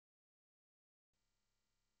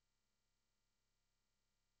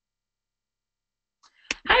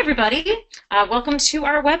Hi, everybody. Welcome to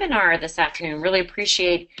our webinar this afternoon. Really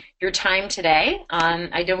appreciate your time today.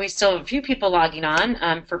 I know we still have a few people logging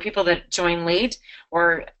on. For people that join late,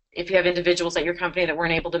 or if you have individuals at your company that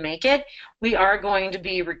weren't able to make it, we are going to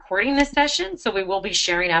be recording this session, so we will be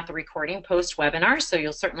sharing out the recording post-webinar, so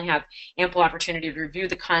you'll certainly have ample opportunity to review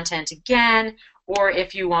the content again, or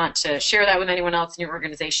if you want to share that with anyone else in your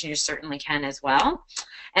organization, you certainly can as well.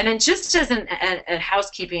 And then just as a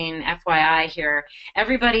housekeeping FYI here,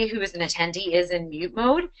 everybody who is an attendee is in mute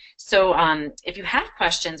mode. So if you have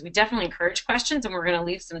questions, we definitely encourage questions, and we're going to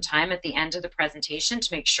leave some time at the end of the presentation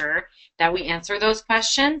to make sure that we answer those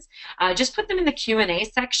questions. Just put them in the Q&A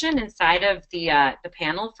section inside of the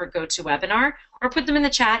panel for GoToWebinar, or put them in the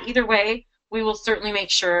chat. Either way, we will certainly make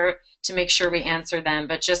sure we answer them,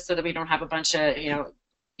 but just so that we don't have a bunch of,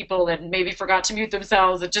 people that maybe forgot to mute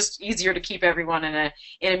themselves, it's just easier to keep everyone in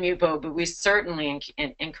a mute mode, but we certainly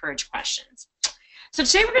encourage questions. So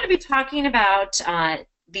today we're going to be talking about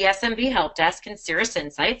the SMB Help Desk and Cirrus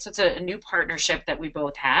Insights. So it's a new partnership that we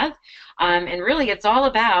both have. And really it's all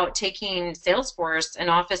about taking Salesforce and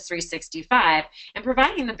Office 365 and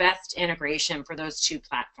providing the best integration for those two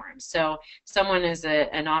platforms. So someone is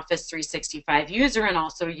an Office 365 user and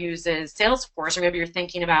also uses Salesforce, or maybe you're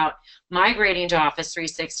thinking about migrating to Office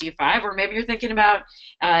 365, or maybe you're thinking about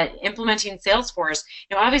implementing Salesforce.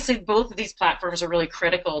 Obviously both of these platforms are really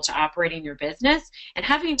critical to operating your business, and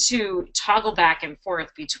having to toggle back and forth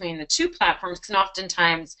between the two platforms can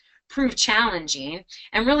oftentimes prove challenging.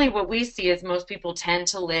 And really what we see is most people tend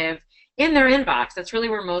to live in their inbox. That's really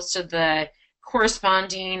where most of the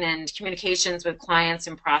corresponding and communications with clients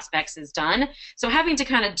and prospects is done. So having to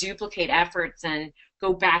kind of duplicate efforts and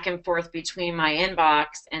go back and forth between my inbox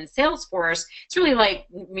and Salesforce, it's really like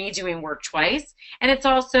me doing work twice. And it's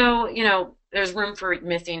also, there's room for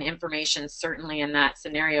missing information certainly in that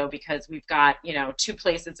scenario, because we've got, two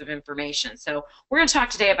places of information. So we're going to talk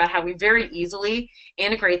today about how we very easily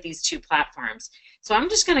integrate these two platforms. So I'm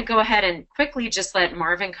just going to go ahead and quickly just let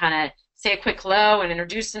Marvin kind of say a quick hello and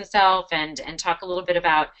introduce himself and talk a little bit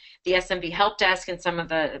about the SMB Help Desk and some of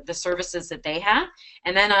the services that they have.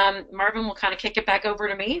 And then Marvin will kind of kick it back over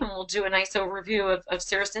to me, and we'll do a nice overview of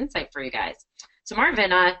Cirrus Insight for you guys. So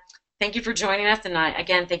Marvin, thank you for joining us, and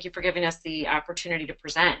again, thank you for giving us the opportunity to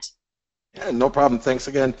present. Yeah, no problem. Thanks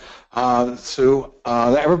again, Sue.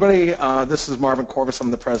 Everybody, this is Marvin Corvus.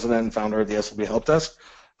 I'm the president and founder of the SMB Help Desk.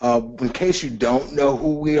 In case you don't know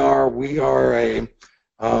who we are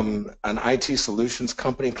an IT solutions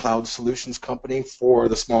company, cloud solutions company for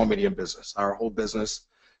the small medium business. Our whole business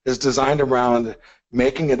is designed around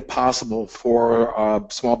making it possible for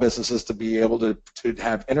small businesses to be able to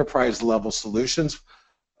have enterprise level solutions,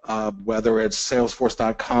 whether it's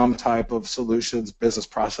Salesforce.com type of solutions, business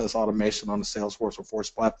process automation on the Salesforce or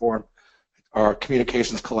Force platform, or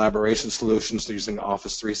communications collaboration solutions using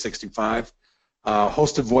Office 365,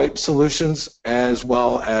 hosted VoIP solutions, as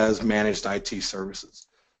well as managed IT services.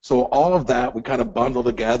 So all of that we kind of bundle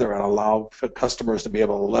together and allow customers to be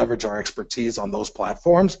able to leverage our expertise on those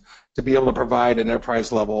platforms to be able to provide an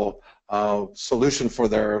enterprise level solution for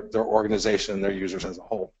their organization and their users as a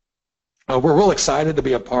whole. We're real excited to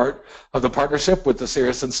be a part of the partnership with the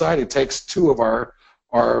Cirrus Insight. It takes two of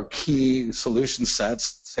our key solution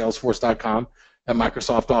sets, Salesforce.com and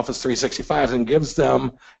Microsoft Office 365, and gives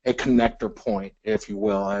them a connector point, if you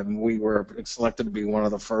will. And we were selected to be one of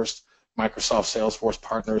the first Microsoft Salesforce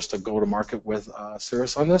partners to go to market with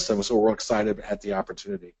Cirrus on this, and so we're excited at the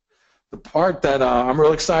opportunity. The part that I'm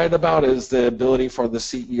really excited about is the ability for the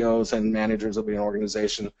CEOs and managers of the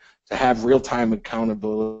organization to have real-time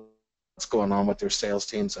accountability what's going on with their sales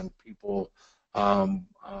teams and people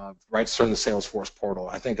right from the Salesforce portal.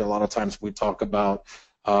 I think a lot of times we talk about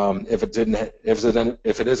if it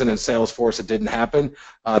isn't in Salesforce, it didn't happen.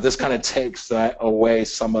 This kind of takes that away,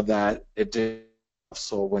 some of that it did.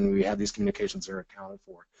 So when we have these communications, they're accounted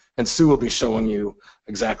for. And Sue will be showing you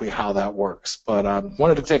exactly how that works. But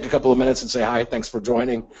wanted to take a couple of minutes and say hi, thanks for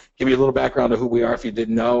joining, give you a little background of who we are if you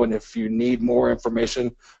didn't know, and if you need more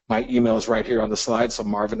information, my email is right here on the slide, so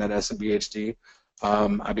marvin@smbhd.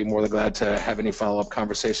 I'd be more than glad to have any follow-up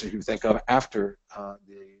conversations you think of after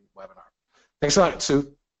the webinar. Thanks a lot,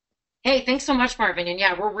 Sue. Hey, thanks so much, Marvin. And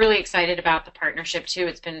yeah, we're really excited about the partnership too.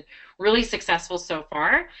 It's been really successful so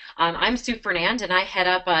far. I'm Sue Fernand, and I head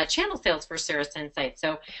up channel sales for Cirrus Insight.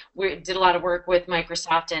 So we did a lot of work with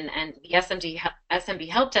Microsoft, and the SMB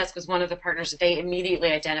Help Desk was one of the partners that they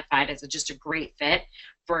immediately identified as just a great fit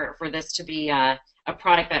for this to be a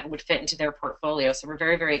product that would fit into their portfolio. So we're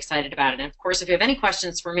very, very excited about it. And of course, if you have any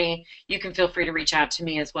questions for me, you can feel free to reach out to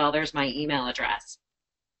me as well. There's my email address.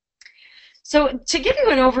 So to give you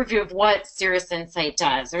an overview of what Cirrus Insight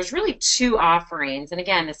does, there's really two offerings. And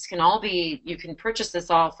again, this can all be, you can purchase this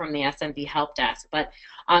all from the SMB help desk, but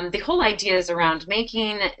the whole idea is around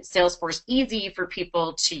making Salesforce easy for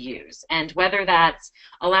people to use. And whether that's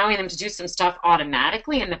allowing them to do some stuff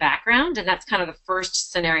automatically in the background, and that's kind of the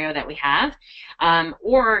first scenario that we have,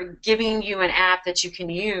 or giving you an app that you can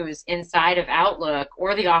use inside of Outlook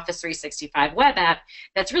or the Office 365 web app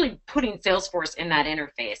that's really putting Salesforce in that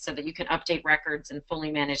interface so that you can update records and fully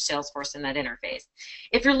manage Salesforce in that interface.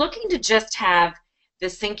 If you're looking to just have the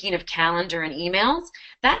syncing of calendar and emails,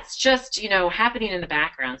 that's just, happening in the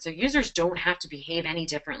background. So users don't have to behave any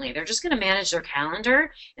differently. They're just going to manage their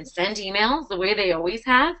calendar and send emails the way they always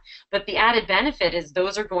have. But the added benefit is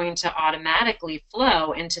those are going to automatically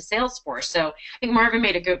flow into Salesforce. So I think Marvin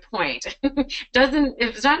made a good point. If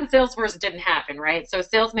it's not in Salesforce, it didn't happen, right? So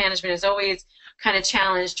sales management is always kind of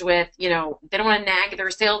challenged with, they don't want to nag their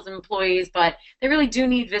sales employees, but they really do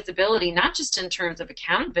need visibility, not just in terms of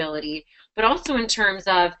accountability, but also in terms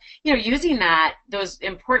of, using those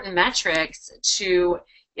important metrics to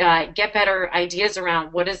get better ideas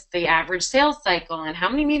around what is the average sales cycle and how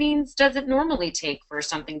many meetings does it normally take for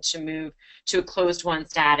something to move to a closed won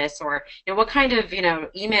status, or what kind of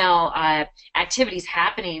email activities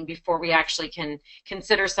happening before we actually can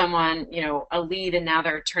consider someone a lead and now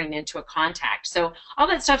they're turning into a contact. So all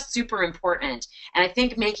that stuff's super important, and I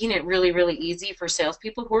think making it really, really easy for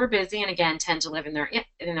salespeople who are busy and again tend to live in their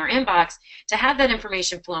inbox to have that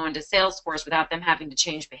information flow into Salesforce without them having to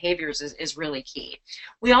change behaviors is really key.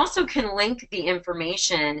 We also can link the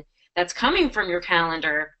information that's coming from your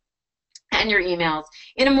calendar and your emails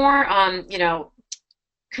in a more,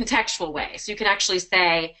 contextual way. So you can actually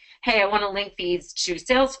say, hey, I want to link these to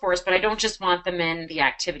Salesforce, but I don't just want them in the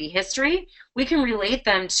activity history. We can relate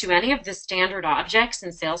them to any of the standard objects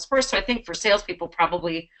in Salesforce. So I think for salespeople,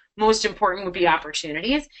 probably most important would be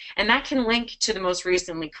opportunities, and that can link to the most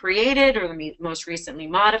recently created or the most recently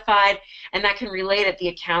modified, and that can relate at the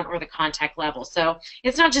account or the contact level. So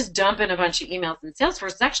it's not just dumping a bunch of emails in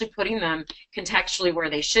Salesforce, it's actually putting them contextually where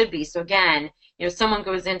they should be. So again, someone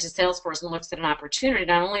goes into Salesforce and looks at an opportunity,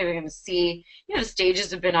 not only are they going to see, the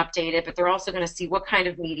stages have been updated, but they're also going to see what kind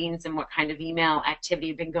of meetings and what kind of email activity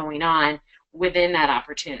have been going on within that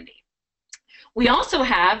opportunity. We also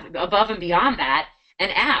have, above and beyond that, an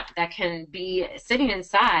app that can be sitting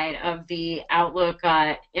inside of the Outlook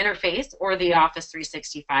interface or the Office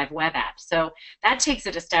 365 web app. So that takes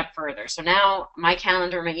it a step further. So now my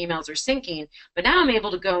calendar, my emails are syncing, but now I'm able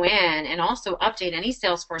to go in and also update any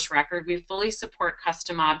Salesforce record. We fully support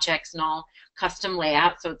custom objects and all custom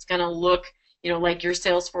layouts, so it's going to look like your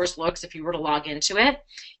Salesforce looks if you were to log into it.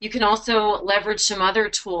 You can also leverage some other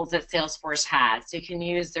tools that Salesforce has. So you can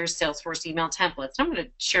use their Salesforce email templates. I'm going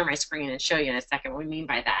to share my screen and show you in a second what we mean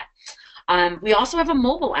by that. We also have a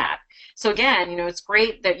mobile app. So again, it's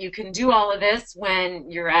great that you can do all of this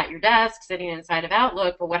when you're at your desk sitting inside of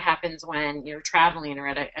Outlook, but what happens when you're traveling or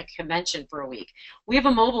at a convention for a week? We have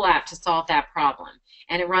a mobile app to solve that problem,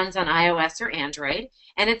 and it runs on iOS or Android,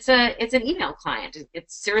 and it's an email client.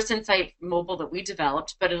 It's Cirrus Insight Mobile that we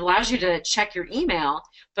developed, but it allows you to check your email,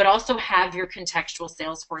 but also have your contextual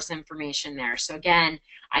Salesforce information there. So again,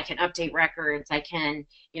 I can update records, I can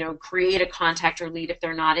create a contact or lead if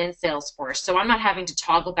they're not in Salesforce. So I'm not having to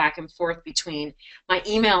toggle back and forth between my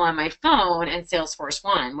email on my phone and Salesforce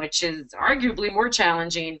One, which is arguably more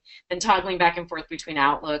challenging than toggling back and forth between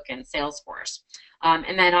Outlook and Salesforce.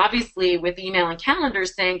 And then obviously with email and calendar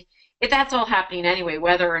sync, that's all happening anyway,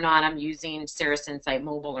 whether or not I'm using Cirrus Insight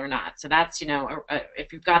Mobile or not. So that's,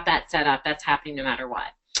 if you've got that set up, that's happening no matter what.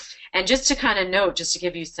 And just to kind of note, just to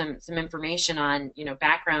give you some information on,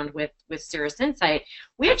 background with Cirrus Insight,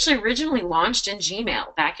 we actually originally launched in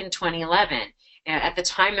Gmail back in 2011. At the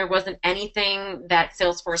time, there wasn't anything that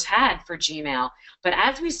Salesforce had for Gmail. But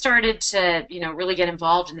as we started to, really get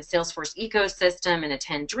involved in the Salesforce ecosystem and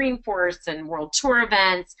attend Dreamforce and World Tour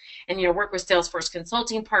events and, work with Salesforce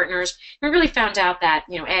consulting partners, we really found out that,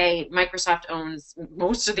 Microsoft owns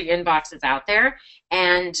most of the inboxes out there,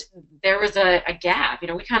 and there was a gap.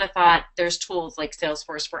 We kind of thought there's tools like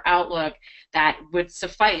Salesforce for Outlook that would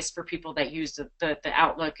suffice for people that use the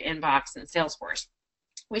Outlook inbox and Salesforce.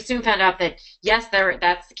 We soon found out that, yes,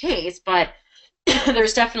 that's the case, but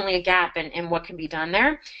there's definitely a gap in what can be done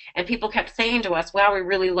there. And people kept saying to us, wow, we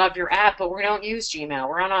really love your app, but we don't use Gmail.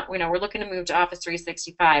 We're looking to move to Office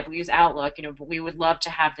 365. We use Outlook, but we would love to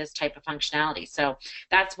have this type of functionality. So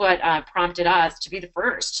that's what prompted us to be the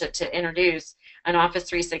first to introduce an Office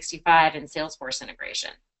 365 and Salesforce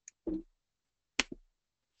integration.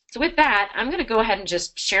 So with that, I'm going to go ahead and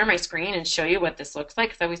just share my screen and show you what this looks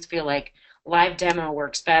like, because I always feel like live demo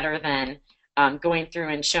works better than going through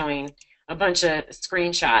and showing a bunch of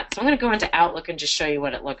screenshots. So I'm going to go into Outlook and just show you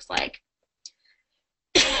what it looks like.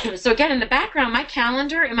 So again, in the background, my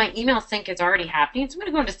calendar and my email sync is already happening. So I'm going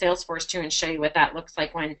to go into Salesforce too and show you what that looks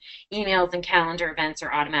like when emails and calendar events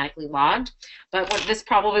are automatically logged. But what this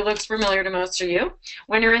probably looks familiar to most of you.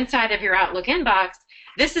 When you're inside of your Outlook inbox,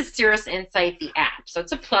 this is Cirrus Insight, the app. So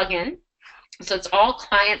it's a plugin. So it's all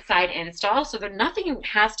client-side install. So there nothing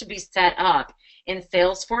has to be set up in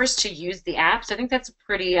Salesforce to use the app. So I think that's a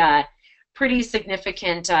pretty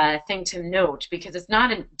significant thing to note, because it's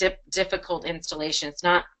not a difficult installation. It's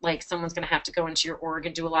not like someone's going to have to go into your org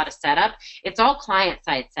and do a lot of setup. It's all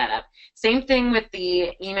client-side setup. Same thing with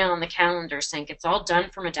the email and the calendar sync. It's all done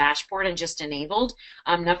from a dashboard and just enabled.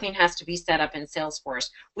 Nothing has to be set up in Salesforce.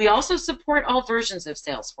 We also support all versions of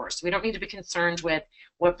Salesforce. We don't need to be concerned with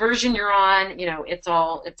what version you're on. You know, it's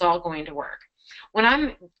all going to work. When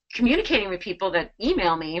I'm communicating with people that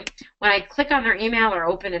email me, when I click on their email or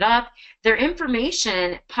open it up, their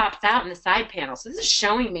information pops out in the side panel. So this is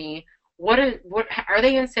showing me what are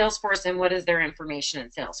they in Salesforce and what is their information in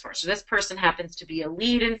Salesforce. So this person happens to be a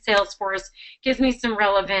lead in Salesforce, gives me some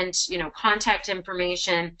relevant, contact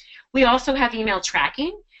information. We also have email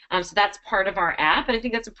tracking. So that's part of our app, and I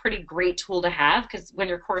think that's a pretty great tool to have, because when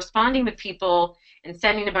you're corresponding with people and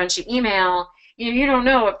sending a bunch of email, you don't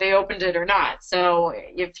know if they opened it or not. So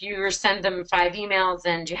if you send them 5 emails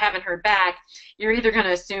and you haven't heard back, you're either going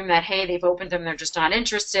to assume that, hey, they've opened them, they're just not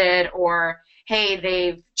interested, or, hey,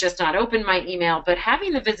 they've just not opened my email. But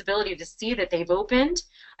having the visibility to see that they've opened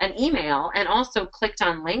an email and also clicked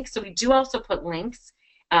on links, so we do also put links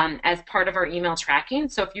as part of our email tracking.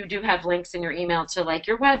 So if you do have links in your email to like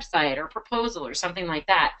your website or proposal or something like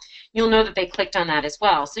that, you'll know that they clicked on that as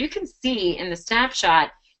well. So you can see in the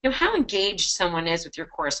snapshot how engaged someone is with your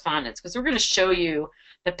correspondence, because we're going to show you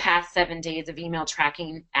the past 7 days of email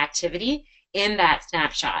tracking activity in that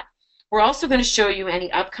snapshot. We're also going to show you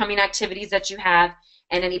any upcoming activities that you have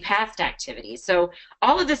and any past activities. So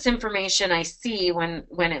all of this information I see when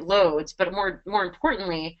it loads, but more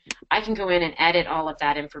importantly, I can go in and edit all of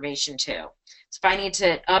that information too. So if I need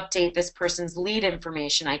to update this person's lead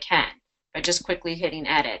information, I can by just quickly hitting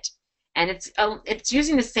edit. And it's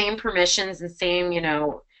using the same permissions and same,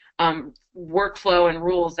 workflow and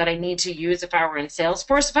rules that I need to use if I were in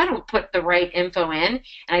Salesforce. If I don't put the right info in and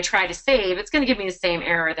I try to save, it's going to give me the same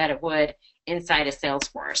error that it would inside of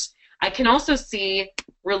Salesforce. I can also see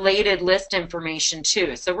related list information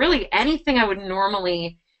too. So really anything I would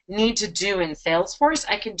normally need to do in Salesforce,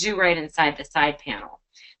 I can do right inside the side panel.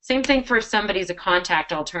 Same thing for if somebody's a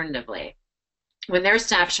contact alternatively. When their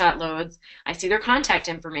snapshot loads, I see their contact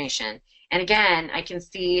information. And again, I can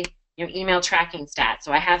see email tracking stats.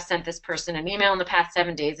 So I have sent this person an email in the past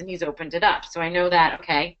 7 days and he's opened it up. So I know that,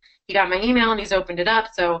 okay, he got my email and he's opened it up.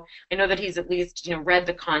 So I know that he's at least, read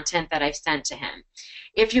the content that I've sent to him.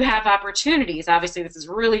 If you have opportunities, obviously this is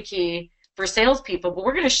really key for salespeople, but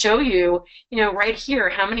we're going to show you, right here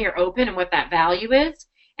how many are open and what that value is,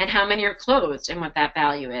 and how many are closed and what that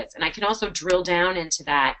value is. And I can also drill down into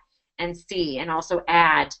that and see, and also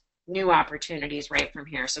add new opportunities right from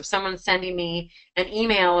here. So if someone's sending me an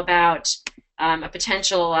email about a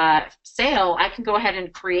potential sale, I can go ahead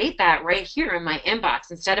and create that right here in my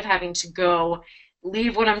inbox instead of having to go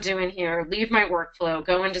leave what I'm doing here, leave my workflow,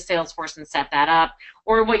 go into Salesforce and set that up.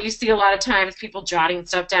 Or what you see a lot of times, people jotting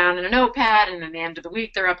stuff down in a notepad, and at the end of the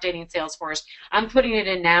week they're updating Salesforce. I'm putting it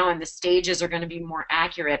in now, and the stages are going to be more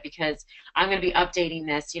accurate because I'm going to be updating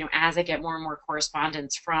this, as I get more and more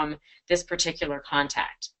correspondence from this particular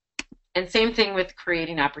contact. And same thing with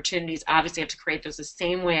creating opportunities. Obviously, I have to create those the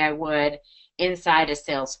same way I would inside of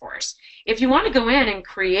Salesforce. If you want to go in and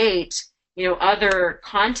create, other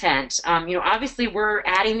content, obviously we're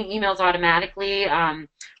adding the emails automatically.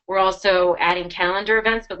 We're also adding calendar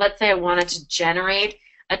events. But let's say I wanted to generate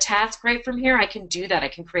a task right from here. I can do that. I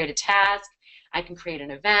can create a task. I can create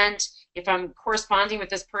an event. If I'm corresponding with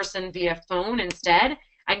this person via phone instead,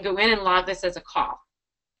 I can go in and log this as a call.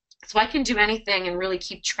 So I can do anything and really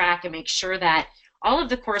keep track and make sure that all of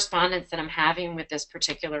the correspondence that I'm having with this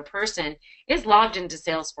particular person is logged into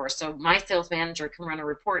Salesforce. So my sales manager can run a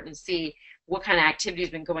report and see what kind of activity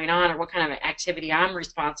has been going on or what kind of activity I'm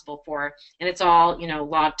responsible for. And it's all,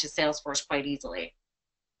 logged to Salesforce quite easily.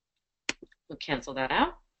 We'll cancel that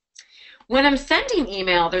out. When I'm sending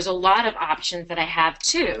email, there's a lot of options that I have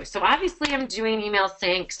too. So obviously I'm doing email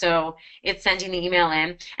sync, so it's sending the email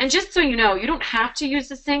in. And just so you know, you don't have to use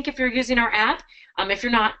the sync if you're using our app. If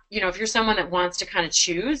you're not, if you're someone that wants to kind of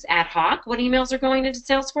choose ad hoc what emails are going into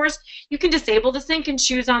Salesforce, you can disable the sync and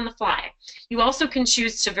choose on the fly. You also can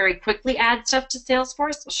choose to very quickly add stuff to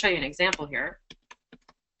Salesforce. I'll show you an example here.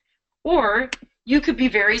 Or you could be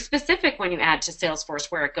very specific when you add to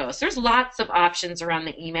Salesforce where it goes. There's lots of options around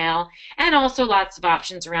the email and also lots of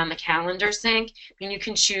options around the calendar sync. I mean, you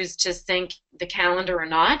can choose to sync the calendar or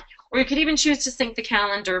not, or you could even choose to sync the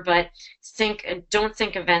calendar but don't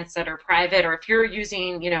sync events that are private. Or if you're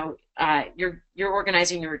using, you're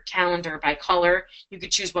organizing your calendar by color, you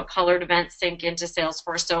could choose what colored events sync into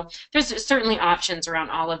Salesforce. So there's certainly options around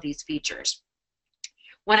all of these features.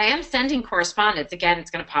 When I am sending correspondence, again,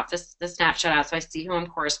 it's going to pop the snapshot out so I see who I'm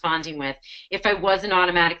corresponding with. If I wasn't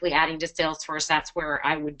automatically adding to Salesforce, that's where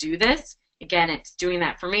I would do this. Again, it's doing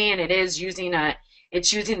that for me, and it's using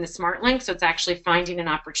the smart link, so it's actually finding an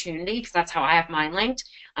opportunity, because that's how I have mine linked.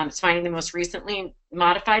 It's finding the most recently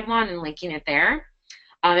modified one and linking it there.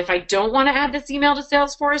 If I don't want to add this email to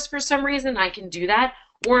Salesforce for some reason, I can do that.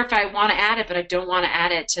 Or if I want to add it, but I don't want to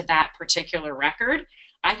add it to that particular record,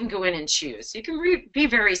 I can go in and choose. So you can be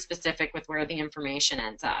very specific with where the information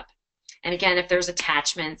ends up. And again, if there's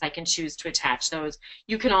attachments, I can choose to attach those.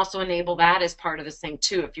 You can also enable that as part of the sync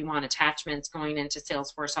too if you want attachments going into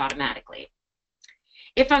Salesforce automatically.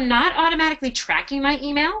 If I'm not automatically tracking my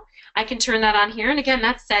email, I can turn that on here. And again,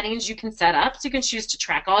 that's settings you can set up. So you can choose to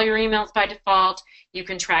track all your emails by default. You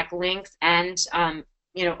can track links and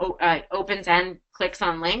opens and clicks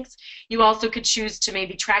on links. You also could choose to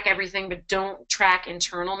maybe track everything, but don't track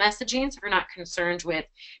internal messaging. So if you're not concerned with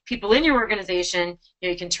people in your organization,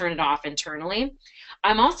 you can turn it off internally.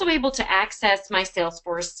 I'm also able to access my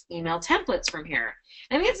Salesforce email templates from here.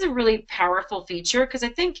 And I think it's a really powerful feature, because I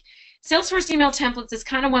think Salesforce email templates is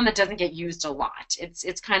kind of one that doesn't get used a lot.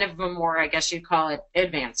 It's kind of a more, I guess you'd call it,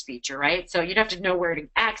 advanced feature, right? So you'd have to know where to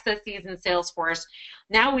access these in Salesforce.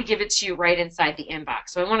 Now we give it to you right inside the inbox.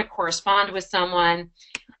 So I want to correspond with someone.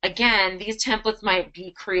 Again, these templates might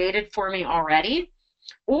be created for me already,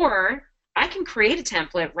 or I can create a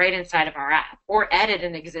template right inside of our app or edit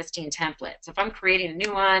an existing template. So if I'm creating a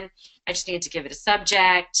new one, I just need to give it a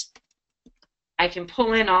subject. I can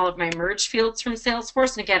pull in all of my merge fields from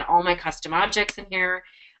Salesforce and get all my custom objects in here.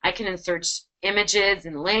 I can insert images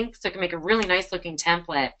and links, so I can make a really nice looking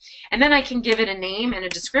template. And then I can give it a name and a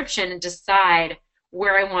description and decide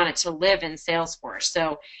where I want it to live in Salesforce.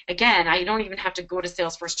 So again, I don't even have to go to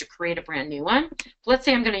Salesforce to create a brand new one. Let's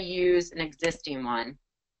say I'm going to use an existing one.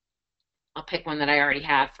 I'll pick one that I already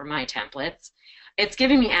have for my templates. It's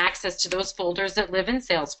giving me access to those folders that live in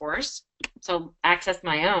Salesforce, so access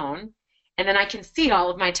my own. And then I can see all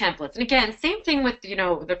of my templates. And again, same thing with,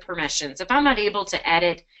 the permissions. If I'm not able to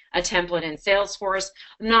edit a template in Salesforce,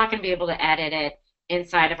 I'm not going to be able to edit it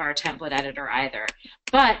inside of our template editor either.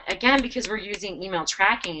 But again, because we're using email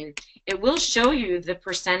tracking, it will show you the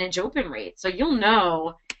percentage open rate. So you'll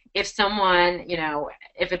know if someone,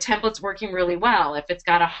 if a template's working really well, if it's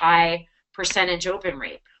got a high percentage open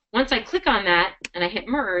rate. Once I click on that and I hit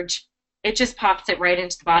merge, it just pops it right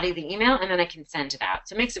into the body of the email, and then I can send it out.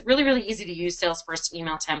 So it makes it really, really easy to use Salesforce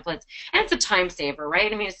email templates. And it's a time saver,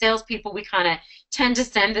 right? I mean, as salespeople, we kind of tend to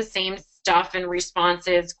send the same stuff and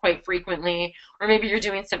responses quite frequently. Or maybe you're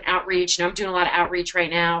doing some outreach. I'm doing a lot of outreach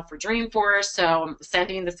right now for Dreamforce, so I'm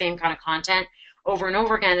sending the same kind of content over and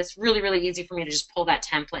over again. It's really, really easy for me to just pull that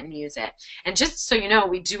template and use it. And just so you know,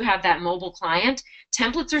 we do have that mobile client.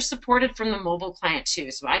 Templates are supported from the mobile client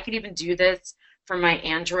too. So I could even do this from my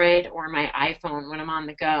Android or my iPhone when I'm on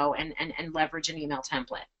the go and leverage an email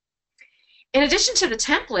template. In addition to the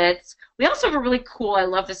templates, we also have a really cool, I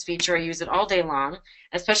love this feature, I use it all day long,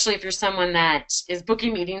 especially if you're someone that is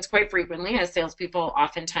booking meetings quite frequently, as salespeople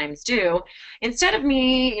oftentimes do. Instead of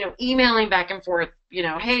me, emailing back and forth,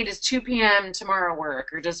 hey, does 2 p.m. tomorrow work,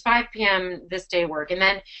 or does 5 p.m. this day work? And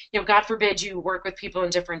then, God forbid you work with people in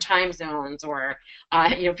different time zones, or,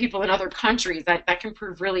 people in other countries, that can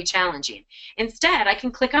prove really challenging. Instead, I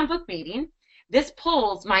can click on Book Meeting. This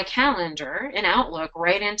pulls my calendar in Outlook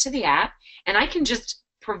right into the app, and I can just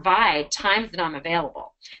provide times that I'm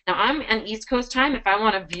available. Now, I'm on East Coast time. If I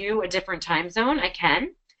want to view a different time zone, I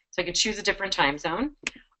can. So I could choose a different time zone,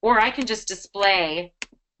 or I can just display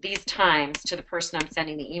these times to the person I'm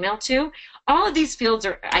sending the email to. All of these fields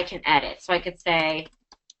I can edit. So I could say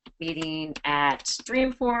meeting at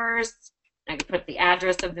Dreamforce. I could put the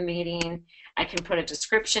address of the meeting. I can put a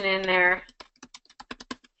description in there.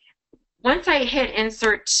 Once I hit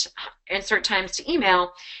insert times to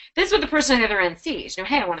email, this is what the person on the other end sees.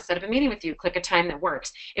 Hey, I want to set up a meeting with you. Click a time that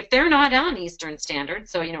works. If they're not on Eastern Standard,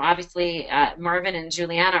 so obviously Marvin and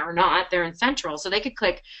Juliana are not, they're in Central, so they could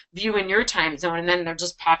click view in your time zone, and then they'll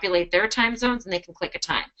just populate their time zones, and they can click a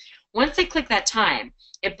time. Once they click that time,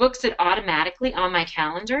 it books it automatically on my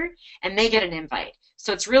calendar, and they get an invite.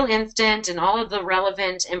 So it's real instant, and all of the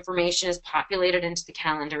relevant information is populated into the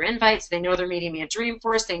calendar invite. So they know they're meeting me at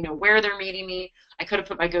Dreamforce. They know where they're meeting me. I could have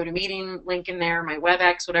put my GoToMeeting link in there, my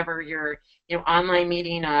WebEx, whatever your online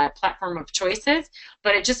meeting platform of choice is.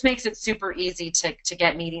 But it just makes it super easy to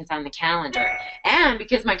get meetings on the calendar. And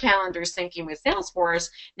because my calendar is syncing with Salesforce,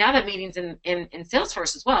 now that meetings in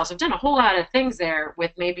Salesforce as well. So I've done a whole lot of things there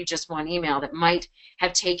with maybe just one email that might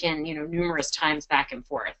have taken numerous times back and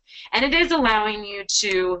forth. And it is allowing you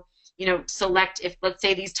to select, if let's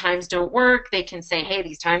say these times don't work, they can say, hey,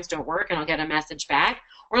 these times don't work, and I'll get a message back.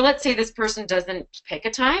 Or let's say this person doesn't pick a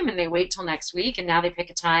time and they wait till next week, and now they pick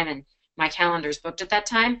a time and my calendar's booked at that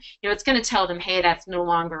time. It's going to tell them, hey, that's no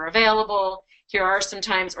longer available. Here are some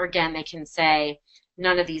times. Or again, they can say,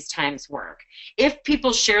 none of these times work. If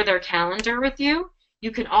people share their calendar with you,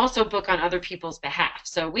 you can also book on other people's behalf.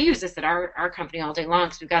 So we use this at our company all day long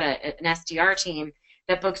because we've got an SDR team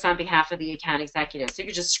that books on behalf of the account executive. So you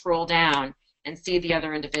can just scroll down and see the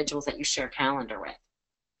other individuals that you share calendar with.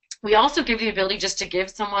 We also give you the ability just to give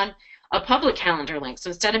someone a public calendar link. So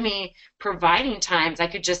instead of me providing times, I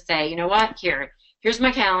could just say, you know what, here's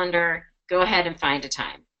my calendar, go ahead and find a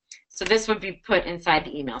time. So this would be put inside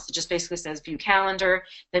the email. So it just basically says view calendar.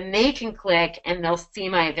 Then they can click and they'll see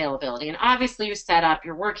my availability. And obviously you set up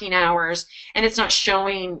your working hours, and it's not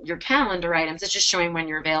showing your calendar items. It's just showing when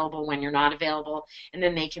you're available, when you're not available, and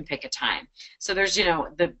then they can pick a time. So there's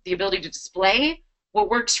the ability to display what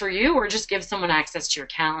works for you, or just give someone access to your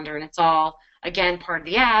calendar, and it's all, again, part of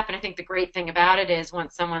the app. And I think the great thing about it is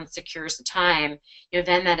once someone secures the time,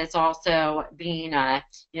 then that is also being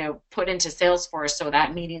put into Salesforce, so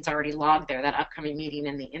that meeting's already logged there, that upcoming meeting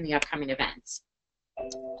in the upcoming events.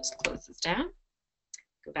 Just close this down.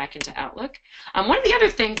 Go back into Outlook. One of the other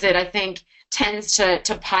things that I think tends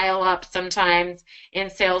to pile up sometimes in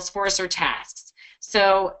Salesforce are tasks.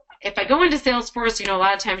 So if I go into Salesforce, a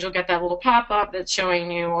lot of times you'll get that little pop-up that's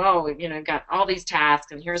showing you, oh, you've got all these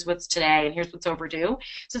tasks, and here's what's today, and here's what's overdue.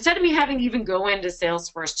 So instead of me having to even go into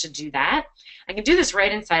Salesforce to do that, I can do this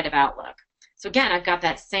right inside of Outlook. So again, I've got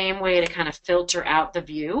that same way to kind of filter out the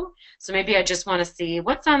view. So maybe I just want to see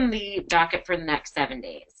what's on the docket for the next 7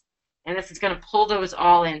 days. And this is going to pull those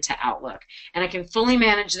all into Outlook. And I can fully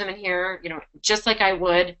manage them in here, just like I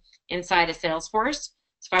would inside of Salesforce.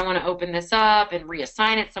 So if I want to open this up and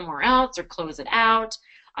reassign it somewhere else or close it out,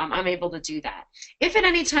 I'm able to do that. If at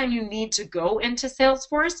any time you need to go into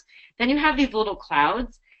Salesforce, then you have these little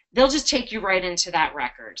clouds. They'll just take you right into that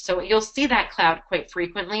record. So you'll see that cloud quite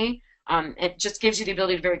frequently. It just gives you the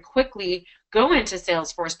ability to very quickly go into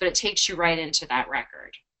Salesforce, but it takes you right into that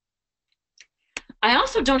record. I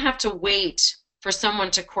also don't have to wait for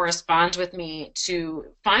someone to correspond with me to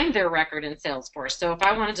find their record in Salesforce. So if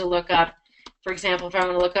I wanted to look up, for example, if I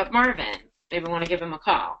want to look up Marvin, maybe I want to give him a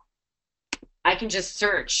call, I can just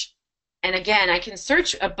search. And again, I can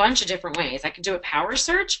search a bunch of different ways. I could do a power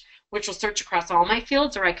search, which will search across all my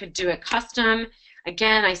fields, or I could do a custom.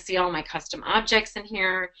 Again, I see all my custom objects in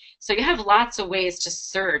here. So you have lots of ways to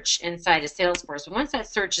search inside of Salesforce. But once that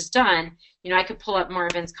search is done, I could pull up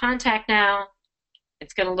Marvin's contact now.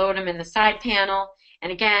 It's going to load him in the side panel.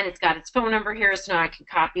 And again, it's got its phone number here, so now I can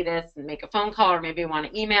copy this and make a phone call, or maybe I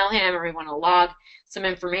want to email him, or we want to log some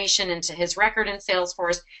information into his record in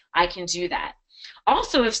Salesforce. I can do that.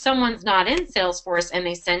 Also, if someone's not in Salesforce and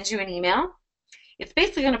they send you an email, it's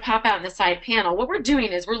basically going to pop out in the side panel. What we're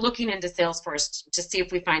doing is we're looking into Salesforce to see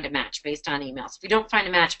if we find a match based on emails. If we don't find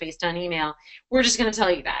a match based on email, we're just going to tell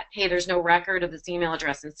you that, hey, there's no record of this email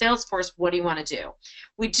address in Salesforce. What do you want to do?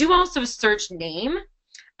 We do also search name.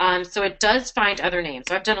 So it does find other names.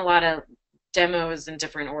 So I've done a lot of demos in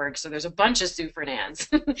different orgs, so there's a bunch of Sue Fernands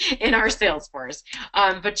in our Salesforce.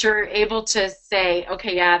 But you're able to say,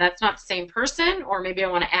 okay, yeah, that's not the same person, or maybe I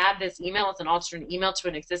want to add this email as an alternate email to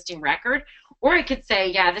an existing record, or I could say,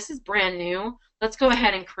 yeah, this is brand new. Let's go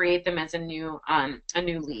ahead and create them as a new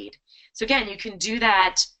lead. So again, you can do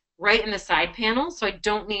that right in the side panel, so I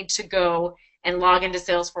don't need to go and log into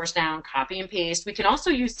Salesforce now and copy and paste. We can also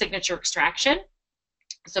use signature extraction.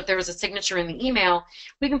 So if there was a signature in the email,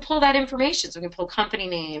 we can pull that information. So we can pull company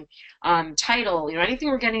name, title, anything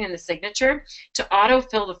we're getting in the signature to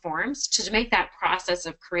autofill the forms to make that process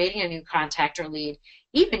of creating a new contact or lead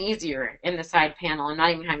even easier in the side panel, and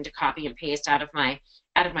not even having to copy and paste out of my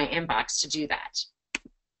inbox to do that.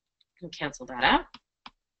 And cancel that out.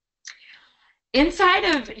 Inside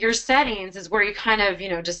of your settings is where you kind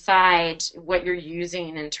of decide what you're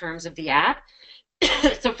using in terms of the app.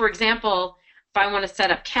 So for example, if I want to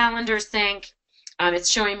set up calendar sync, it's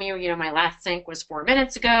showing me, my last sync was 4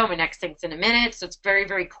 minutes ago, my next sync's in a minute, so it's very,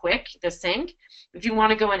 very quick, the sync. If you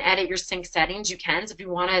want to go and edit your sync settings, you can. So if you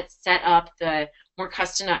want to set up the more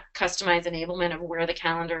customized enablement of where the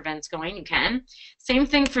calendar event's going, you can. Same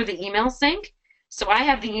thing for the email sync. So I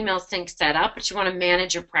have the email sync set up, but you want to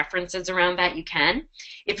manage your preferences around that, you can.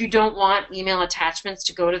 If you don't want email attachments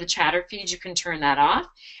to go to the chatter feed, you can turn that off.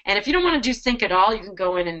 And if you don't want to do sync at all, you can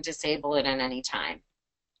go in and disable it at any time.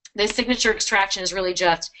 The signature extraction is really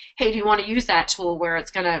just, hey, do you want to use that tool where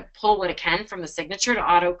it's going to pull what it can from the signature to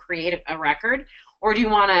auto create a record, or do you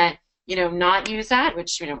want to not use that,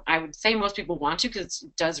 which I would say most people want to because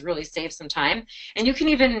it does really save some time. And you can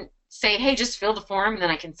even say, hey, just fill the form and then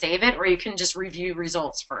I can save it, or you can just review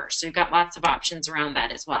results first. So you've got lots of options around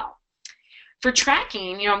that as well. For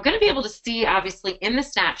tracking, I'm going to be able to see, obviously, in the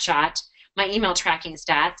snapshot, my email tracking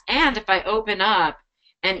stats, and if I open up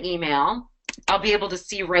an email, I'll be able to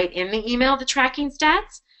see right in the email the tracking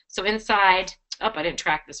stats. So inside, I didn't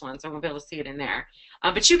track this one, so I won't be able to see it in there.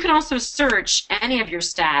 But you can also search any of your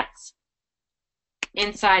stats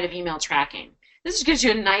inside of email tracking. This gives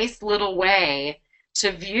you a nice little way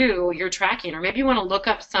to view your tracking, or maybe you want to look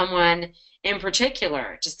up someone in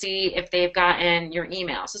particular to see if they've gotten your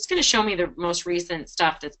email. So it's going to show me the most recent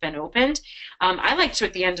stuff that's been opened. I like to,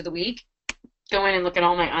 at the end of the week, go in and look at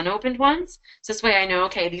all my unopened ones. So this way I know,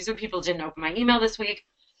 okay, these are people who didn't open my email this week.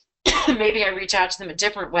 Maybe I reach out to them a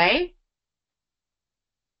different way.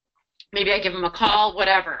 Maybe I give them a call,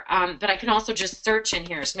 whatever. But I can also just search in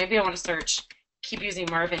here. So maybe I want to search, keep using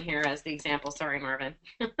Marvin here as the example. Sorry, Marvin.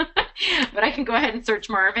 But I can go ahead and search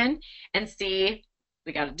Marvin and see,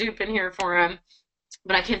 we got a dupe in here for him.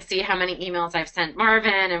 But I can see how many emails I've sent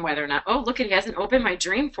Marvin and whether or not, oh, look, he hasn't opened my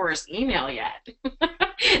Dreamforce email yet.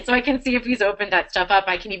 So I can see if he's opened that stuff up.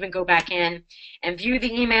 I can even go back in and view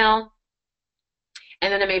the email.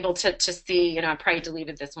 And then I'm able to see, I probably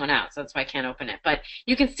deleted this one out, so that's why I can't open it. But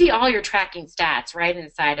you can see all your tracking stats right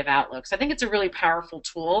inside of Outlook. So I think it's a really powerful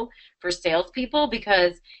tool for salespeople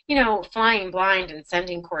because, flying blind and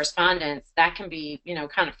sending correspondence, that can be,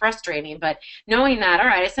 kind of frustrating. But knowing that, all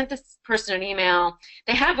right, I sent this person an email.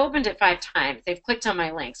 They have opened it 5 times. They've clicked on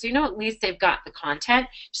my link. So at least they've got the content.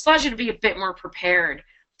 Just allows you to be a bit more prepared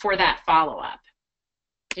for that follow-up.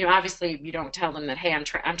 Obviously you don't tell them that, hey,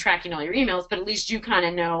 I'm tracking all your emails, but at least you kind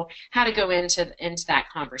of know how to go into that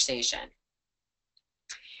conversation.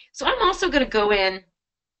 So I'm also going to go in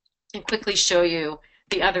and quickly show you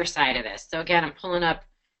the other side of this. So again, I'm pulling up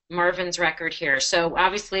Marvin's record here. So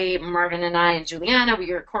obviously Marvin and I and Juliana,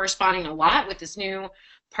 we are corresponding a lot with this new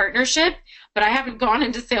partnership, but I haven't gone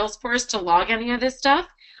into Salesforce to log any of this stuff.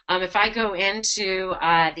 If I go into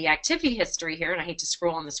the activity history here, and I hate to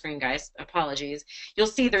scroll on the screen, guys, apologies, you'll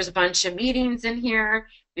see there's a bunch of meetings in here.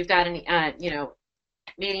 We've got an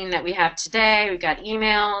meeting that we have today. We've got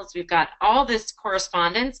emails. We've got all this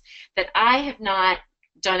correspondence that I have not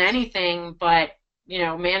done anything but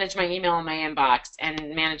manage my email in my inbox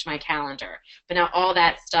and manage my calendar. But now all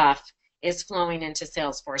that stuff is flowing into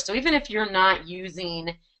Salesforce. So even if you're not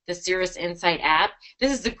using the Cirrus Insight app,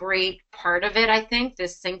 this is a great part of it, I think,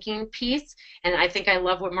 this syncing piece. And I think I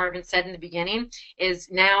love what Marvin said in the beginning, is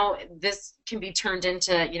now this can be turned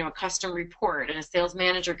into a custom report, and a sales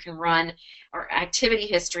manager can run or activity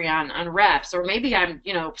history on reps, or maybe I'm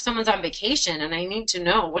someone's on vacation and I need to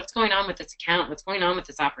know what's going on with this account, what's going on with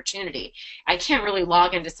this opportunity. I can't really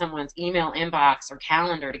log into someone's email inbox or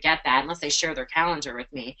calendar to get that unless they share their calendar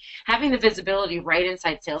with me. Having the visibility right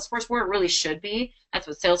inside Salesforce, where it really should be, that's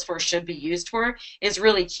what Salesforce should be used for, is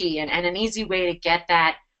really key, and an easy way to get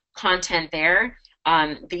that content there.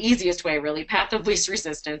 The easiest way, really, path of least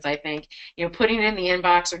resistance, I think. Putting it in the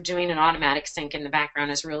inbox or doing an automatic sync in the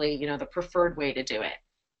background is really, the preferred way to do it.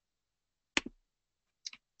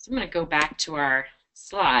 So I'm going to go back to our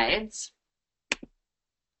slides.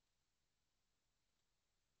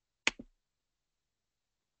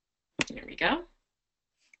 There we go.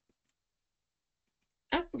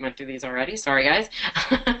 Oh, we went through these already. Sorry, guys.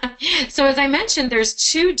 So as I mentioned, there's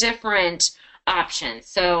 2 different options.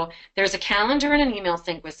 So there's a calendar and an email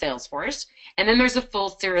sync with Salesforce, and then there's a full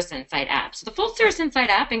Cirrus Insight app. So the full Cirrus Insight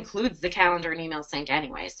app includes the calendar and email sync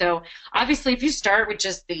anyway. So obviously if you start with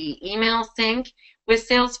just the email sync with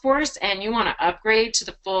Salesforce and you want to upgrade to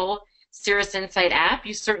the full Cirrus Insight app,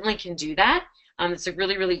 you certainly can do that. It's a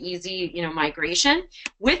really, really easy, migration.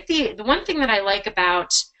 With the one thing that I like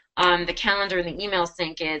about the calendar and the email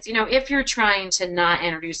sync is, if you're trying to not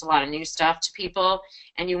introduce a lot of new stuff to people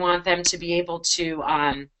and you want them to be able to,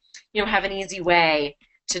 have an easy way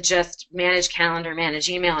to just manage calendar, manage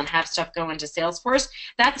email, and have stuff go into Salesforce,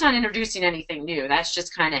 that's not introducing anything new. That's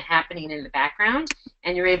just kind of happening in the background,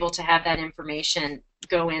 and you're able to have that information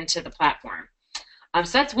go into the platform.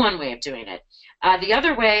 So that's one way of doing it. The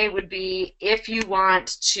other way would be if you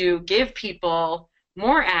want to give people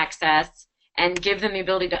more access and give them the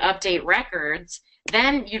ability to update records,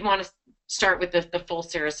 then you'd want to start with the full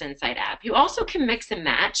Cirrus Insight app. You also can mix and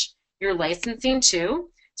match your licensing too.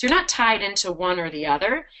 So you're not tied into one or the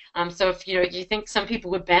other. So if you think some people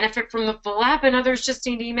would benefit from the full app and others just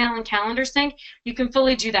need email and calendar sync, you can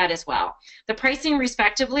fully do that as well. The pricing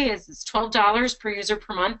respectively is $12 per user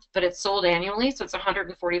per month, but it's sold annually, so it's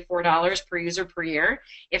 $144 per user per year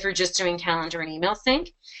if you're just doing calendar and email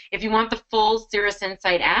sync. If you want the full Cirrus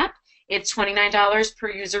Insight app, it's $29 per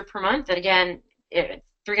user per month, and again,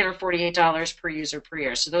 $348 per user per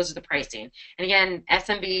year. So those are the pricing. And again,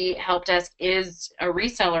 SMB Help Desk is a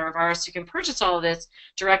reseller of ours, so you can purchase all of this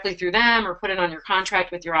directly through them or put it on your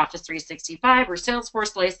contract with your Office 365 or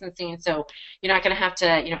Salesforce licensing. So you're not going to have to,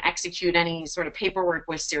 execute any sort of paperwork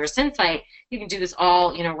with Cirrus Insight. You can do this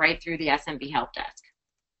all, right through the SMB Help Desk.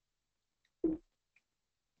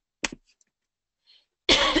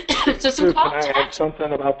 So some Can I add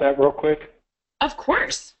something about that real quick? Of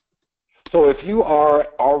course. So if you are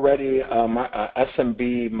already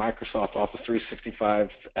SMB Microsoft Office 365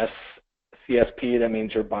 CSP, that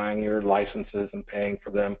means you're buying your licenses and paying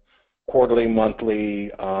for them quarterly,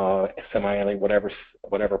 monthly, semi-annually,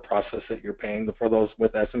 whatever process that you're paying for those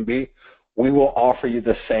with SMB. We will offer you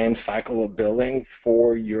the same cycle of billing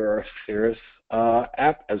for your Cirrus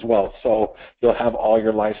app as well. So you'll have all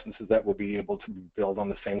your licenses that will be able to be billed on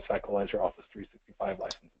the same cycle as your Office 365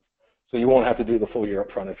 licenses. So you won't have to do the full year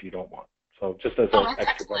up front if you don't want. So just as an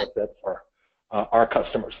extra benefit for our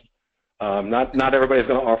customers. Not everybody's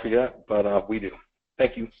going to offer you that, but we do.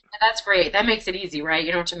 Thank you. That's great. That makes it easy, right?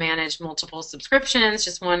 You don't have to manage multiple subscriptions,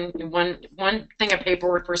 just one thing of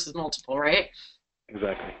paperwork versus multiple, right?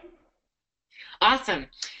 Exactly. Awesome.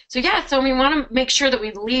 So yeah, so we want to make sure that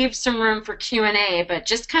we leave some room for Q&A, but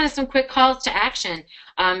just kind of some quick calls to action.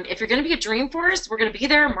 If you're going to be at Dreamforce, we're going to be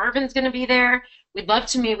there. Marvin's going to be there. We'd love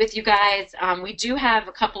to meet with you guys. We do have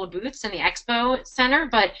a couple of booths in the Expo Center,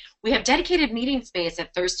 but we have dedicated meeting space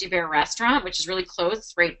at Thirsty Bear Restaurant, which is really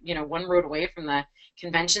close, right, one road away from the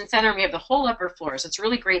convention center. And we have the whole upper floor, so it's a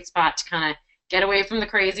really great spot to kind of get away from the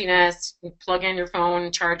craziness, plug in your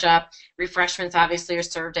phone, charge up. Refreshments obviously are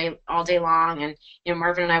served all day long, and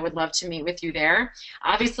Marvin and I would love to meet with you there.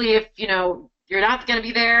 Obviously, if you're not going to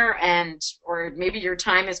be there, or maybe your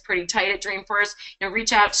time is pretty tight at Dreamforce,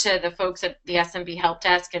 reach out to the folks at the SMB Help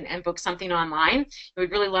Desk and book something online.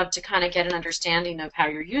 We'd really love to kind of get an understanding of how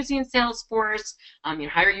you're using Salesforce,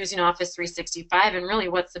 how you're using Office 365, and really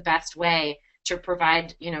what's the best way to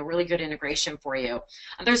provide really good integration for you.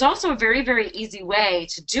 There's also a very, very easy way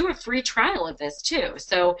to do a free trial of this too.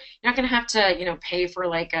 So you're not going to have to pay for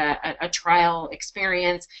like a trial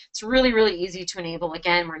experience. It's really, really easy to enable.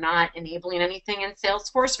 Again, we're not enabling anything in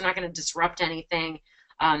Salesforce. We're not going to disrupt anything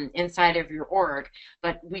inside of your org,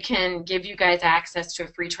 but we can give you guys access to a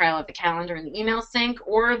free trial of the calendar and the email sync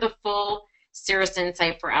or the full Cirrus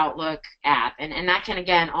Insight for Outlook app. And that can,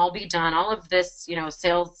 again, all be done. All of this,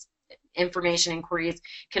 sales information inquiries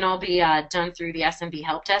can all be done through the SMB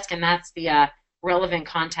Help Desk, and that's the relevant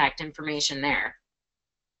contact information there.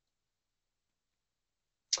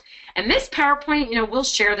 And this PowerPoint, we'll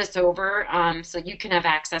share this over so you can have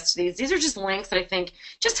access to these. These are just links that I think,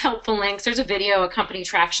 just helpful links. There's a video, a company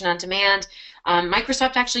traction on demand.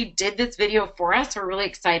 Microsoft actually did this video for us. We're really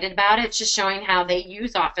excited about it. It's just showing how they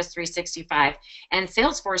use Office 365 and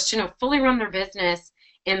Salesforce to fully run their business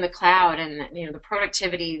in the cloud, and the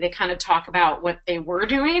productivity. They kind of talk about what they were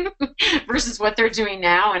doing versus what they're doing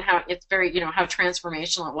now, and how it's very how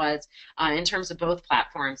transformational it was in terms of both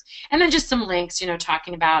platforms. And then just some links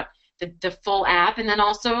talking about the full app, and then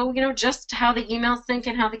also just how the email sync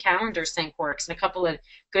and how the calendar sync works, and a couple of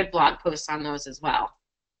good blog posts on those as well.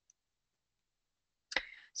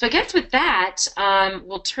 So I guess with that,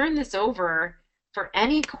 we'll turn this over for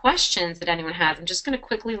any questions that anyone has. I'm just going to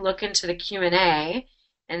quickly look into the Q&A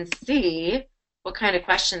and see what kind of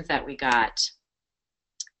questions that we got.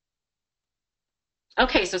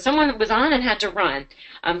 Okay, so someone was on and had to run.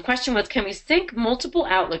 Question was, can we sync multiple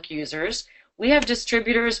Outlook users? We have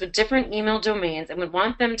distributors with different email domains and would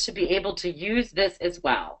want them to be able to use this as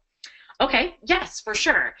well. Okay, yes, for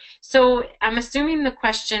sure. So I'm assuming the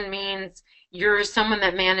question means you're someone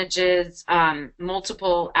that manages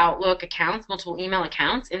multiple Outlook accounts, multiple email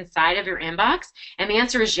accounts inside of your inbox, and the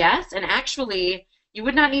answer is yes. And actually, you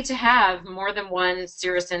would not need to have more than one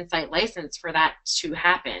Cirrus Insight license for that to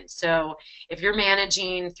happen. So if you're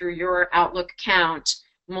managing through your Outlook account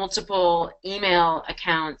multiple email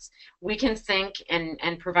accounts, we can sync and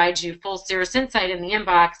provide you full Cirrus Insight in the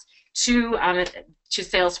inbox to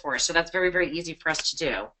Salesforce. So that's very, very easy for us to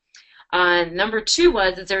do. Number two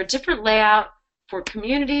was, is there a different layout for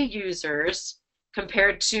community users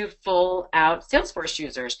compared to full out Salesforce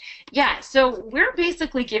users? Yeah, so we're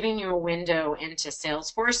basically giving you a window into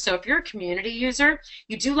Salesforce. So if you're a community user,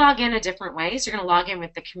 you do log in a different way. So you're going to log in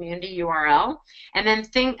with the community URL, and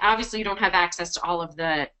then obviously you don't have access to all of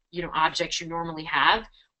the objects you normally have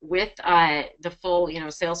with the full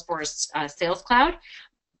Salesforce Sales Cloud.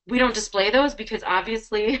 We don't display those because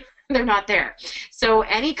obviously they're not there. So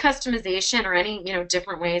any customization or any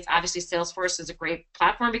different ways, obviously Salesforce is a great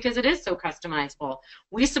platform because it is so customizable.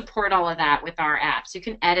 We support all of that with our apps. You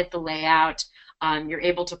can edit the layout. You're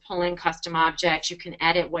able to pull in custom objects. You can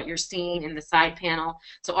edit what you're seeing in the side panel.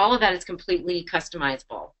 So all of that is completely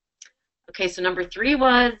customizable. Okay, so number 3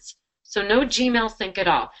 was, so no Gmail sync at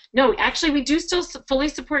all. No, actually we do still fully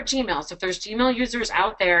support Gmail. So if there's Gmail users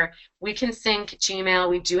out there, we can sync Gmail.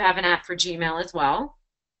 We do have an app for Gmail as well.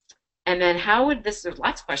 And then how would this, there's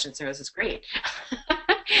lots of questions here, this is great.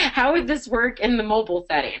 How would this work in the mobile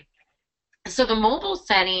setting? So the mobile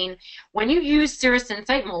setting, when you use Cirrus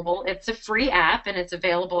Insight Mobile, it's a free app, and it's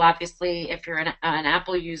available, obviously, if you're an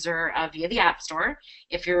Apple user via the App Store.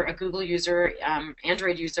 If you're a Google user,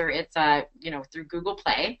 Android user, it's through Google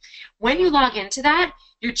Play. When you log into that,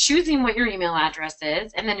 you're choosing what your email address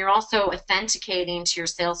is, and then you're also authenticating to your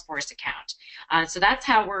Salesforce account. So that's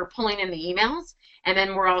how we're pulling in the emails. And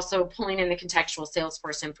then we're also pulling in the contextual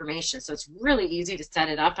Salesforce information. So it's really easy to set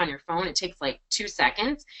it up on your phone. It takes like 2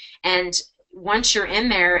 seconds. And once you're in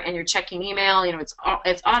there and you're checking email,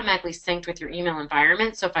 it's automatically synced with your email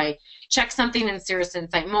environment. So if I check something in Cirrus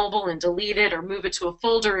Insight Mobile and delete it or move it to a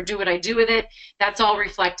folder or do what I do with it, that's all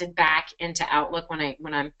reflected back into Outlook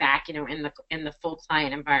when I'm back, in the full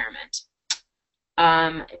client environment.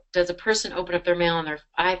 Does a person open up their mail on their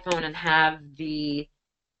iPhone and have the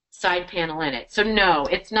side panel in it? So no,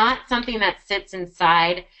 it's not something that sits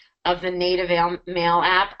inside of the native mail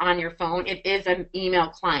app on your phone. It is an email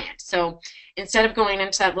client. So instead of going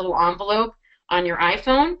into that little envelope on your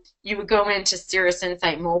iPhone, you would go into Cirrus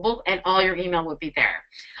Insight Mobile and all your email would be there.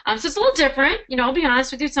 So it's a little different. I'll be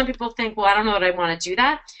honest with you, some people think, well, I don't know that I want to do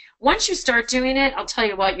that. Once you start doing it, I'll tell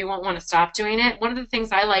you what, you won't want to stop doing it. One of the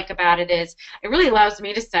things I like about it is it really allows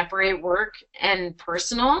me to separate work and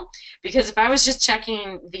personal, because if I was just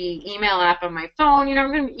checking the email app on my phone,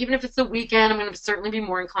 even if it's the weekend, I'm going to certainly be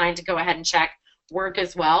more inclined to go ahead and check work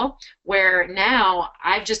as well, where now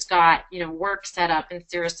I've just got work set up in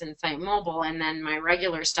Cirrus Insight Mobile, and then my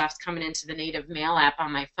regular stuff's coming into the native mail app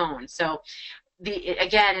on my phone. So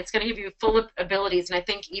again, it's going to give you full abilities, and I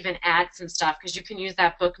think even add some stuff, because you can use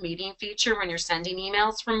that book meeting feature when you're sending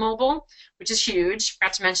emails from mobile, which is huge.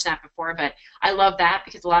 Forgot to mention that before, but I love that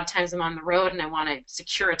because a lot of times I'm on the road and I want to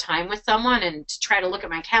secure a time with someone, and to try to look at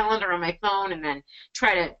my calendar on my phone and then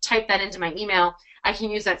try to type that into my email, I can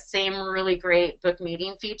use that same really great book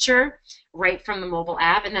meeting feature right from the mobile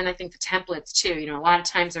app. And then I think the templates too. A lot of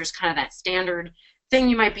times there's kind of that standard thing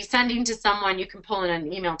you might be sending to someone. You can pull in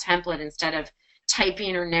an email template instead of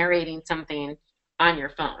typing or narrating something on your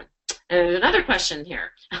phone. And there's another question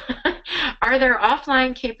here. Are there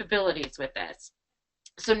offline capabilities with this?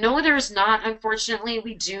 So no, there's not, unfortunately.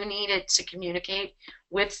 We do need it to communicate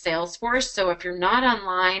with Salesforce. So if you're not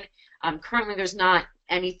online, currently there's not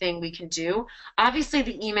anything we can do. Obviously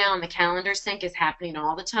the email and the calendar sync is happening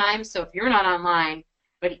all the time. So if you're not online,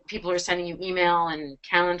 but people are sending you email and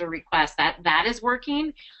calendar requests, that is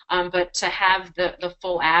working. But to have the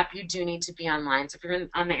full app, you do need to be online. So if you're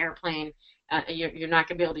on the airplane, you're not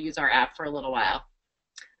going to be able to use our app for a little while.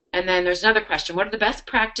 And then there's another question. What are the best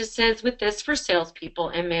practices with this for salespeople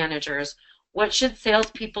and managers? What should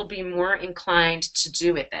salespeople be more inclined to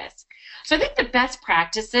do with this? So I think the best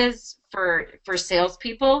practices for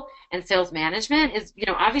salespeople and sales management is,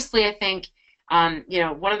 obviously I think,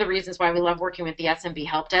 one of the reasons why we love working with the SMB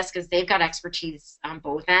Help Desk is they've got expertise on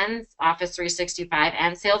both ends, Office 365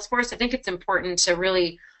 and Salesforce. I think it's important to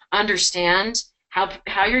really understand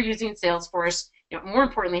how you're using Salesforce. More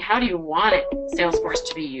importantly, how do you want Salesforce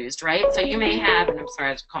to be used, right? So you may have, and I'm sorry,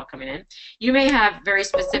 there's a call coming in. You may have very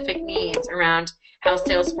specific needs around how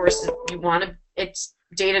Salesforce you want its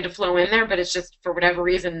data to flow in there, but it's just for whatever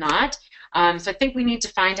reason not. So I think we need to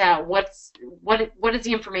find out what is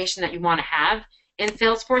the information that you want to have in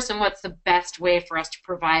Salesforce, and what's the best way for us to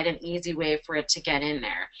provide an easy way for it to get in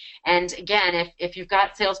there. And again, if you've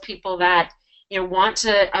got salespeople that want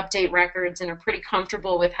to update records and are pretty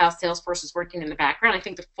comfortable with how Salesforce is working in the background, I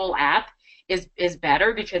think the full app is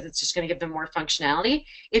better because it's just going to give them more functionality.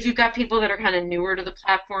 If you've got people that are kind of newer to the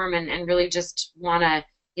platform and really just want to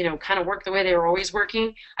kind of work the way they were always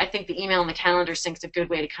working, I think the email and the calendar sync is a good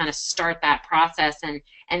way to kind of start that process, and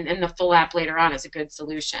the full app later on is a good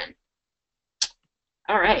solution.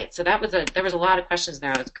 All right, so there was a lot of questions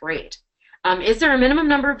there. That's great. Is there a minimum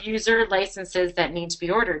number of user licenses that need to be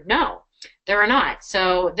ordered? No, there are not.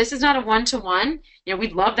 So this is not a one-to-one.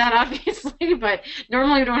 We'd love that obviously, but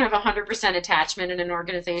normally we don't have 100% attachment in an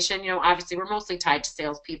organization. Obviously we're mostly tied to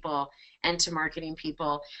salespeople and to marketing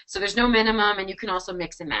people. So there's no minimum, and you can also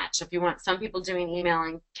mix and match. So if you want some people doing email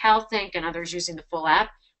and CalSync and others using the full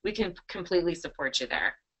app, we can completely support you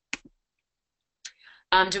there.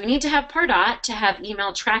 Do we need to have Pardot to have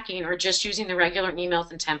email tracking, or just using the regular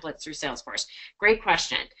emails and templates through Salesforce? Great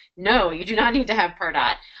question. No, you do not need to have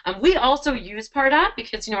Pardot. We also use Pardot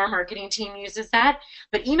because our marketing team uses that,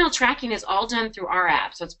 but email tracking is all done through our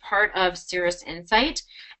app, so it's part of Cirrus Insight.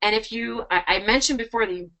 And if I mentioned before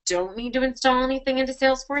that you don't need to install anything into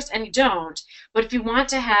Salesforce, and you don't, but if you want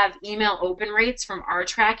to have email open rates from our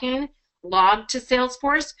tracking logged to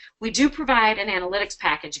Salesforce, we do provide an analytics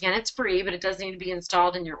package. Again, it's free, but it does need to be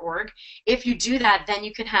installed in your org. If you do that, then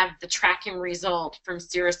you can have the tracking result from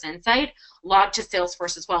Cirrus Insight logged to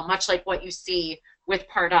Salesforce as well, much like what you see with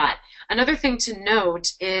Pardot. Another thing to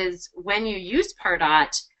note is when you use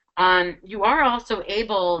Pardot, you are also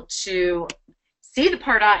able to see the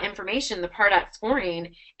Pardot information, the Pardot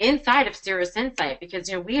scoring inside of Cirrus Insight,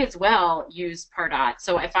 because we as well use Pardot.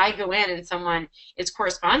 So if I go in and someone is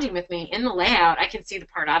corresponding with me in the layout, I can see the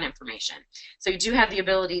Pardot information. So you do have the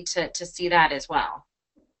ability to see that as well.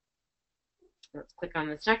 Let's click on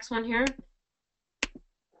this next one here.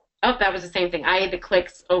 Oh, that was the same thing. I had the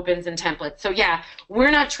clicks, opens, and templates. So yeah,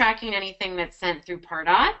 we're not tracking anything that's sent through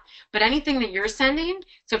Pardot, but anything that you're sending.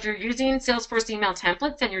 So if you're using Salesforce email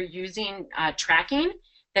templates and you're using tracking,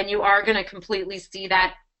 then you are going to completely see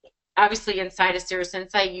that, obviously inside of Cirrus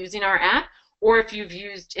Insight using our app, or if you've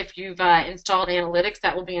installed analytics,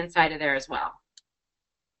 that will be inside of there as well.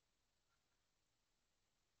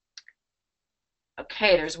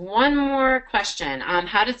 Okay, there's one more question.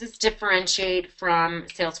 How does this differentiate from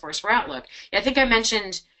Salesforce for Outlook? I think I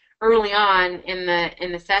mentioned early on in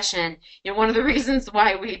the session, one of the reasons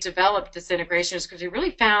why we developed this integration is because we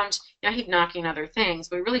really found, I hate knocking other things,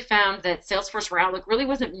 but we really found that Salesforce for Outlook really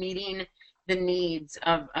wasn't meeting the needs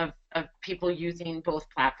of people using both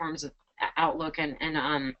platforms, Outlook and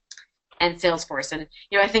Salesforce. And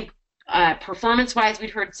I think performance-wise, we'd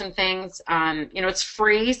heard some things. It's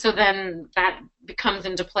free, so then that becomes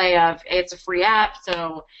into play of, hey, it's a free app,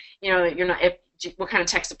 so you're not. What kind of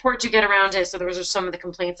tech support do you get around it? So those are some of the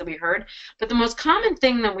complaints that we heard. But the most common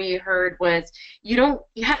thing that we heard was you still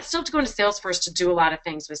have to go into Salesforce to do a lot of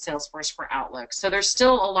things with Salesforce for Outlook. So there's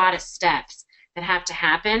still a lot of steps that have to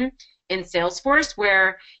happen in Salesforce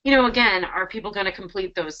where, again, are people going to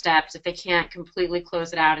complete those steps if they can't completely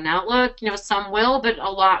close it out in Outlook? Some will, but a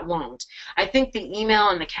lot won't. I think the email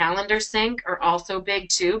and the calendar sync are also big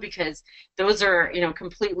too, because those are,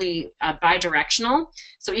 completely bi-directional.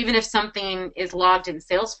 So even if something is logged in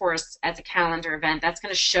Salesforce as a calendar event, that's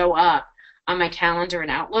going to show up on my calendar and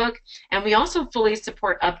Outlook. And we also fully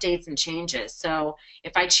support updates and changes. So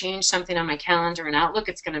if I change something on my calendar and Outlook,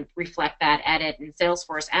 it's going to reflect that edit in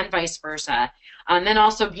Salesforce and vice versa. And then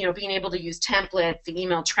also, being able to use templates, the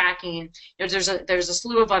email tracking. There's a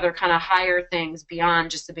slew of other kind of higher things beyond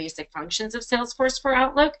just the basic functions of Salesforce for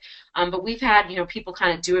Outlook. But we've had, people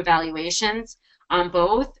kind of do evaluations on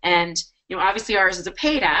both, and obviously ours is a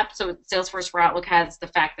paid app, so Salesforce for Outlook has the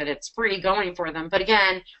fact that it's free going for them. But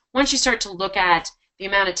again, once you start to look at the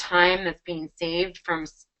amount of time that's being saved from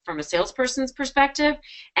a salesperson's perspective,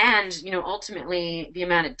 and ultimately the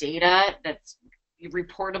amount of data that's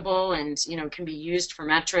reportable and can be used for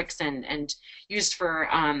metrics and used for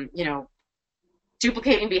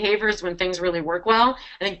duplicating behaviors when things really work well,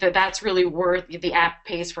 I think that's really worth, the app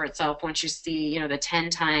pays for itself once you see the 10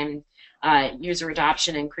 times user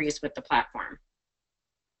adoption increase with the platform.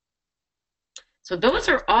 So those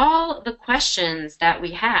are all the questions that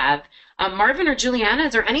we have. Marvin or Juliana,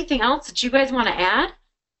 is there anything else that you guys want to add?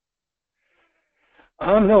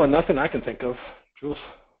 No, nothing I can think of. Jules?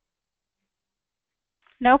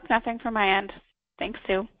 Nope, nothing from my end. Thanks,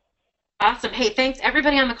 Sue. Awesome. Hey, thanks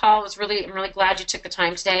everybody on the call. I'm really glad you took the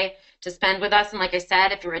time today to spend with us. And like I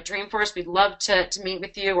said, if you're at Dreamforce, we'd love to meet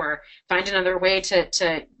with you or find another way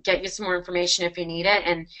to get you some more information if you need it.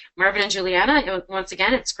 And Marvin and Juliana, once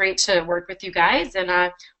again, it's great to work with you guys.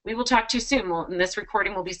 And we will talk to you soon. And this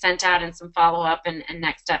recording will be sent out and some follow-up and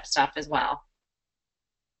next step stuff as well.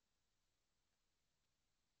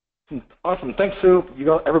 Awesome. Thanks, Sue.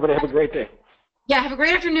 Everybody have a great day. Yeah, have a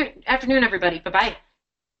great afternoon everybody. Bye-bye.